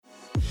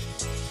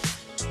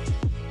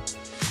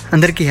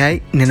అందరికీ హాయ్,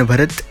 నేను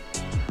భరత్.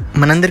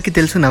 మనందరికీ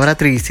తెలుసు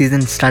నవరాత్రి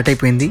సీజన్ స్టార్ట్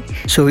అయిపోయింది.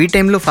 సో ఈ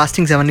టైంలో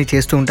ఫాస్టింగ్స్ అవన్నీ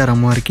చేస్తూ ఉంటారు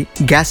అమ్మవారికి.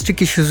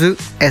 Gastric issues,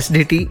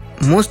 acidity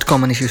most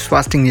common issues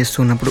fasting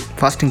చేస్తున్నప్పుడు,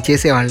 ఫాస్టింగ్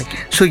చేసే వాళ్ళకి.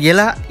 సో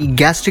ఎలా ఈ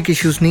గ్యాస్ట్రిక్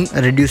ఇష్యూస్ని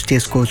రెడ్యూస్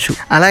చేసుకోవచ్చు,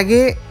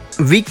 అలాగే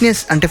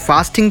వీక్నెస్ అంటే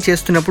ఫాస్టింగ్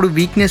చేస్తున్నప్పుడు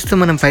వీక్నెస్తో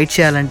మనం ఫైట్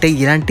చేయాలంటే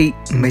ఎలాంటి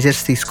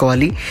మెజర్స్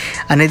తీసుకోవాలి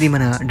అనేది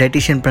మన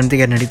డైటీషియన్ ప్రణతి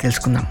గారిని అడిగి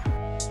తెలుసుకుందాం.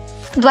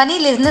 ధ్వని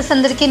లిజనర్స్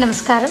అందరికీ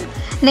నమస్కారం.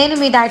 నేను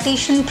మీ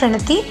డైటీషియన్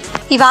ప్రణతి.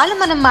 ఇవాళ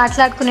మనం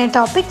మాట్లాడుకునే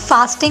టాపిక్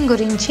ఫాస్టింగ్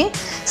గురించి.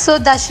 సో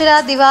దసరా,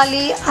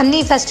 దివాళీ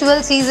అన్ని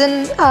ఫెస్టివల్ సీజన్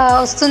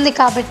వస్తుంది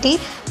కాబట్టి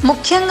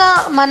ముఖ్యంగా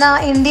మన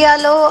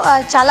ఇండియాలో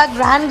చాలా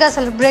గ్రాండ్గా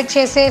సెలబ్రేట్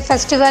చేసే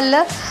ఫెస్టివల్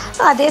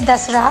అదే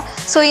దసరా.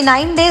 సో ఈ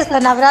 9 days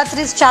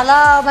నవరాత్రిస్ చాలా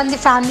మంది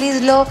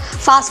ఫ్యామిలీస్లో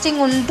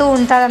ఫాస్టింగ్ ఉంటూ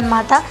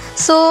ఉంటారనమాట.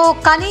 సో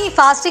కానీ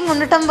ఫాస్టింగ్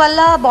ఉండటం వల్ల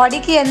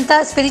బాడీకి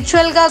ఎంత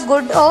స్పిరిచువల్గా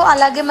గుడ్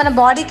అలాగే మన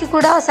బాడీకి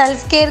కూడా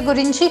సెల్ఫ్ కేర్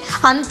గురించి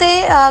అంతే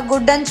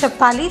గుడ్ అని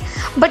చెప్పాలి.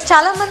 బట్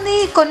చాలామంది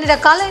కొన్ని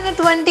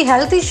రకాలైనటువంటి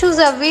హెల్త్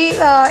ఇష్యూస్ అవి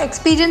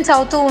ఎక్స్పీరియన్స్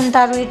అవుతూ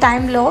ఉంటారు ఈ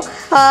టైంలో.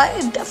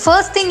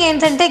 ఫస్ట్ థింగ్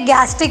ఏంటంటే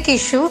గ్యాస్ట్రిక్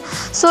ఇష్యూ.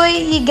 సో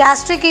ఈ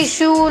గ్యాస్ట్రిక్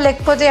ఇష్యూ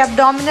లేకపోతే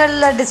abdominal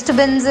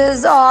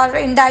disturbances or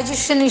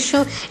indigestion issue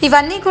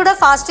ఇవన్నీ కూడా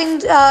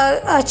ఫాస్టింగ్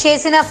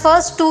చేసిన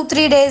ఫస్ట్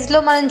 2-3 daysలో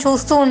మనం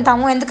చూస్తూ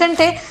ఉంటాము.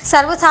 ఎందుకంటే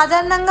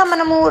సర్వసాధారణంగా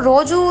మనము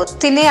రోజు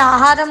తినే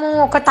ఆహారము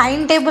ఒక టైం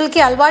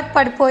టేబుల్కి అలవాటు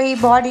పడిపోయి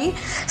బాడీ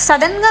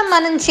సడన్గా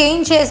మనం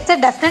చేంజ్ చేస్తే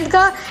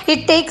డెఫినెట్గా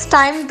it takes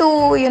time to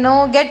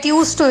get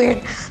used to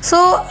it. So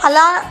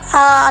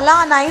అలా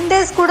 9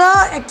 days కూడా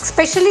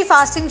ఎస్పెషల్లీ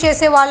ఫాస్టింగ్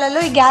చేసే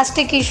వాళ్ళలో ఈ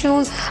గ్యాస్ట్రిక్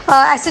ఇష్యూస్,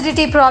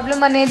 అసిడిటీ ప్రాబ్లం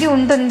అనేది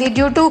ఉంటుంది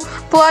డ్యూ టు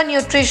పువర్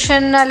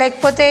న్యూట్రిషన్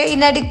లేకపోతే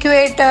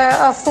ఇన్అడిక్యుయేట్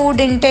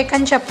ఫుడ్ ఇంటేక్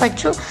అని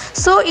చెప్పచ్చు.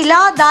 సో ఇలా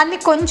దాన్ని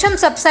కొంచెం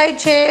సబ్సైడ్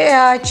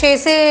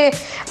చేసే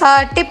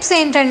టిప్స్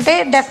ఏంటంటే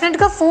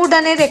డెఫినెట్గా ఫుడ్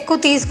అనేది ఎక్కువ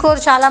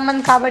తీసుకోరు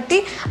చాలామంది, కాబట్టి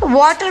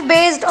వాటర్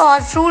బేస్డ్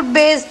ఆర్ ఫ్రూట్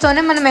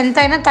బేస్డ్తోనే మనం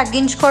ఎంతైనా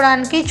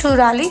తగ్గించుకోవడానికి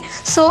చూడాలి.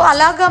 సో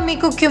అలాగా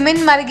మీకు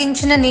క్యుమిన్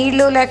మరిగించిన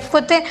నీళ్ళు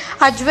లేకపోతే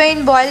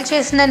అజ్వైన్ బాయిల్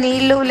చేసిన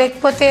నీళ్ళు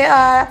లేకపోతే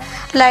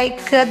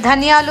లైక్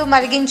ధనియాలు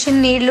మరిగించిన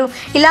నీళ్ళు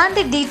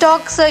ఇలాంటి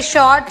డీటాక్స్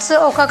షార్ట్స్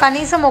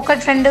కనీసం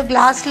 1-2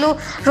 గ్లాసులు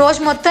రోజు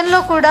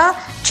మొత్తంలో కూడా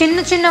చిన్న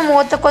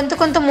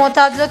కొంత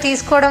మోతాదులో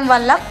తీసుకోవడం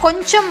వల్ల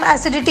కొంచెం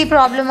అసిడిటీ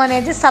ప్రాబ్లం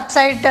అనేది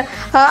సబ్సైడ్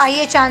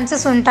అయ్యే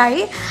ఛాన్సెస్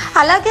ఉంటాయి.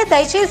 అలాగే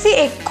దయచేసి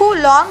ఎక్కువ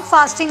లాంగ్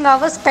ఫాస్టింగ్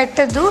అవర్స్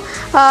పెట్టద్దు.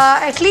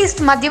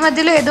 అట్లీస్ట్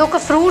మధ్యలో ఏదో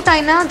ఒక ఫ్రూట్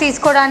అయినా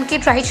తీసుకోవడానికి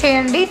ట్రై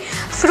చేయండి.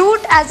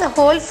 Fruit as a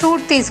whole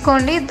fruit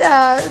తీసుకోండి.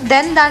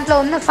 దెన్ దాంట్లో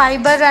ఉన్న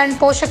ఫైబర్ అండ్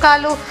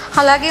పోషకాలు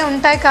అలాగే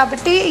ఉంటాయి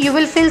కాబట్టి you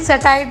will feel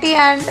satiety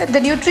and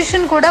the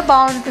nutrition కూడా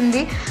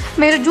బాగుంటుంది.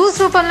 మీరు జ్యూస్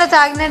రూపంలో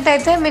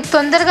తాగినట్టయితే మీకు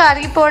తొందరగా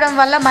అరిగిపోవడం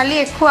వల్ల మళ్ళీ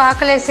ఎక్కువ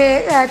ఆకలేసే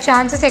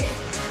ఛాన్సెస్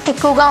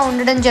ఎక్కువగా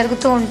ఉండడం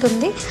జరుగుతూ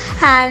ఉంటుంది.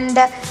 అండ్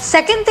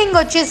సెకండ్ థింగ్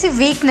వచ్చేసి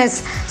వీక్నెస్.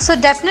 సో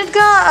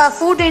డెఫినెట్గా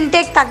ఫుడ్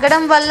ఇంటేక్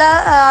తగ్గడం వల్ల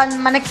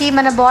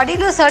మన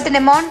బాడీలో సర్టన్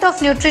అమౌంట్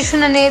ఆఫ్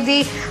న్యూట్రిషన్ అనేది,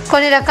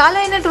 కొన్ని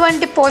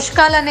రకాలైనటువంటి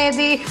పోషకాలు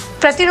అనేది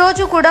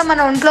ప్రతిరోజు కూడా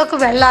మన ఒంట్లోకి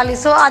వెళ్ళాలి.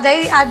 సో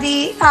అది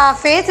ఆ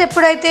ఫేజ్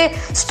ఎప్పుడైతే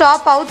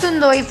స్టాప్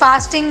అవుతుందో ఈ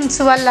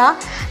ఫాస్టింగ్స్ వల్ల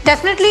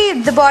definitely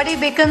the body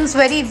becomes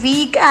very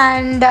weak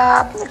and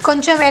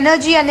కొంచెం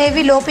ఎనర్జీ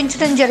అనేవి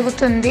లోపించడం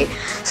జరుగుతుంది.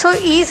 సో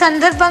ఈ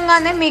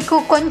సందర్భంగానే మీకు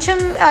కొంచెం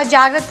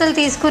జాగ్రత్తలు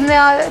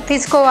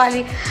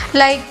తీసుకోవాలి.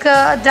 లైక్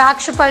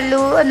ద్రాక్ష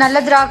పళ్ళు, నల్ల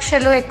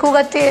ద్రాక్షలు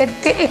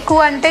ఎక్కువ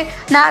అంటే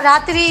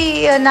రాత్రి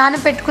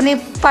నానబెట్టుకుని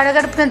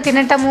పడగడుపున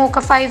తినటము ఒక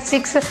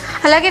 5-6.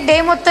 అలాగే డే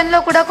మొత్తంలో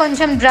కూడా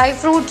కొంచెం డ్రై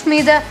ఫ్రూట్స్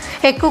మీద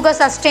ఎక్కువగా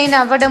సస్టైన్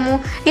అవ్వడము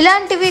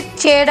ఇలాంటివి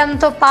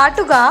చేయడంతో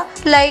పాటుగా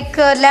like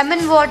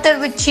lemon water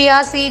with chia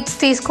seeds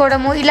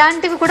తీసుకోవడము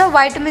ఇలాంటివి కూడా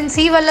వైటమిన్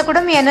సి వల్ల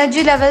కూడా మీ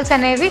ఎనర్జీ లెవెల్స్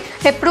అనేవి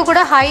ఎప్పుడు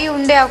కూడా హై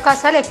ఉండే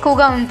అవకాశాలు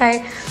ఎక్కువగా ఉంటాయి.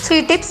 సో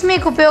ఈ టిప్స్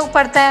మీకు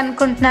ఉపయోగపడతాయి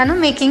అనుకుంటున్నాను.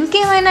 మీకు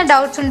ఇంకేమైనా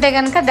డౌట్స్ ఉంటే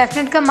కనుక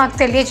డెఫినెట్గా మాకు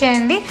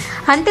తెలియజేయండి.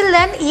 Until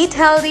then eat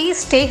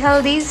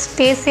healthy,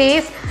 stay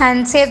safe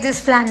and save this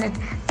planet.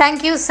 Thank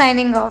you.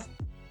 Signing off.